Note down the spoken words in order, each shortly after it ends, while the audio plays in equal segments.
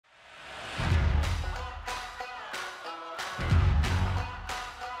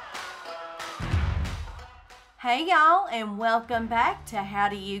Hey y'all, and welcome back to How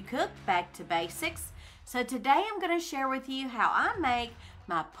Do You Cook Back to Basics. So today I'm going to share with you how I make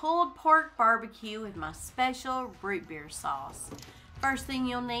my pulled pork barbecue with my special root beer sauce. First thing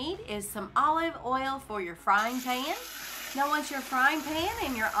you'll need is some olive oil for your frying pan. Now once your frying pan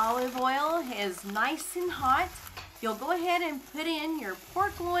and your olive oil is nice and hot, you'll go ahead and put in your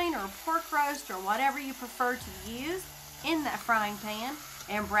pork loin or pork roast or whatever you prefer to use in that frying pan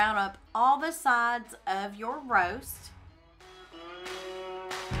and brown up all the sides of your roast.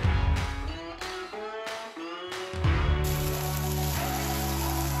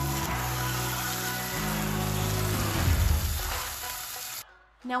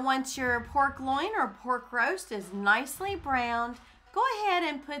 Now once your pork loin or pork roast is nicely browned, go ahead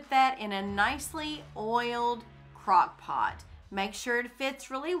and put that in a nicely oiled crock pot. Make sure it fits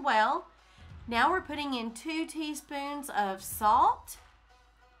really well. Now we're putting in 2 teaspoons of salt,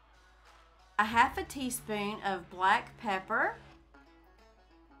 a half a teaspoon of black pepper,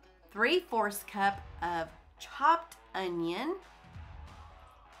 3/4 cup of chopped onion,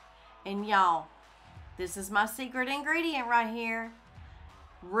 and y'all, this is my secret ingredient right here,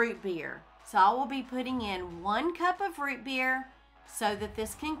 root beer. So I will be putting in 1 cup of root beer so that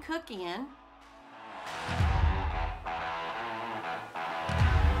this can cook in.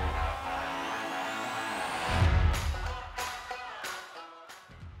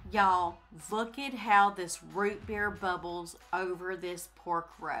 Y'all, look at how this root beer bubbles over this pork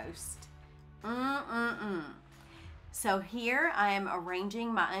roast. So here I am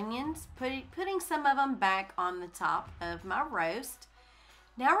arranging my onions, putting some of them back on the top of my roast.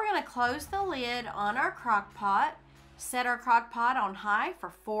 Now we're going to close the lid on our crock pot, set our crock pot on high for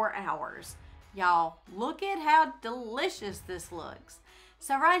 4 hours. Y'all, look at how delicious this looks.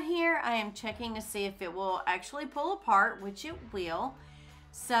 So right here I am checking to see if it will actually pull apart, which it will.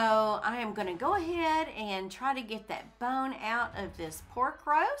 So I am going to go ahead and try to get that bone out of this pork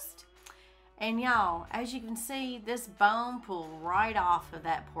roast. And y'all, as you can see, this bone pulled right off of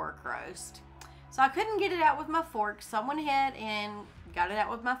that pork roast. So I couldn't get it out with my fork, so I went ahead and got it out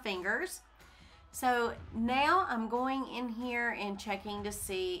with my fingers. So now I'm going in here and checking to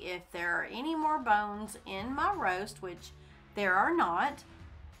see if there are any more bones in my roast, which there are not.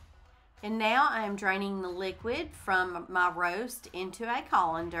 And now I am draining the liquid from my roast into a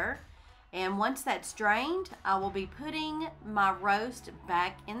colander. And once that's drained, I will be putting my roast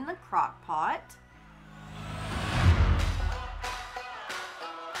back in the crock pot.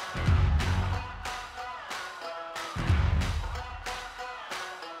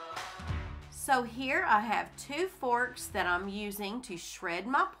 So here I have 2 forks that I'm using to shred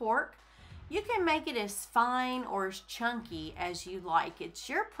my pork. You can make it as fine or as chunky as you like. It's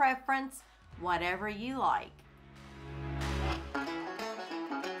your preference, whatever you like.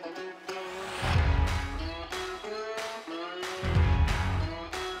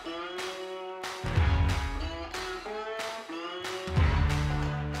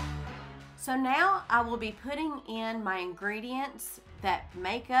 So now I will be putting in my ingredients that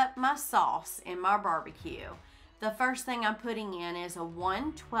make up my sauce in my barbecue. The first thing I'm putting in is a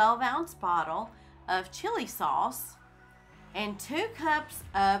 1 12-ounce bottle of chili sauce and 2 cups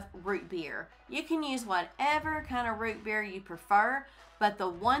of root beer. You can use whatever kind of root beer you prefer, but the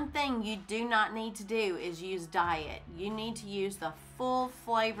one thing you do not need to do is use diet. You need to use the full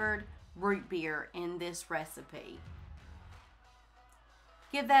flavored root beer in this recipe.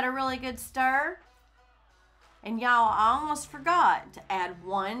 Give that a really good stir. And y'all, I almost forgot to add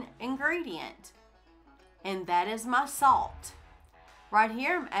one ingredient, and that is my salt. Right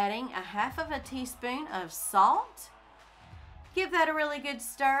here I'm adding a half of a teaspoon of salt. Give that a really good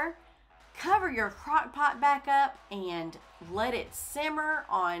stir. Cover your crock pot back up and let it simmer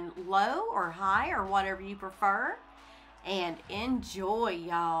on low or high or whatever you prefer. And enjoy,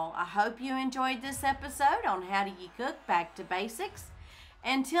 y'all. I hope you enjoyed this episode on How Do You Cook Back to Basics.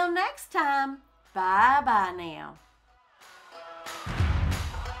 Until next time, bye-bye now.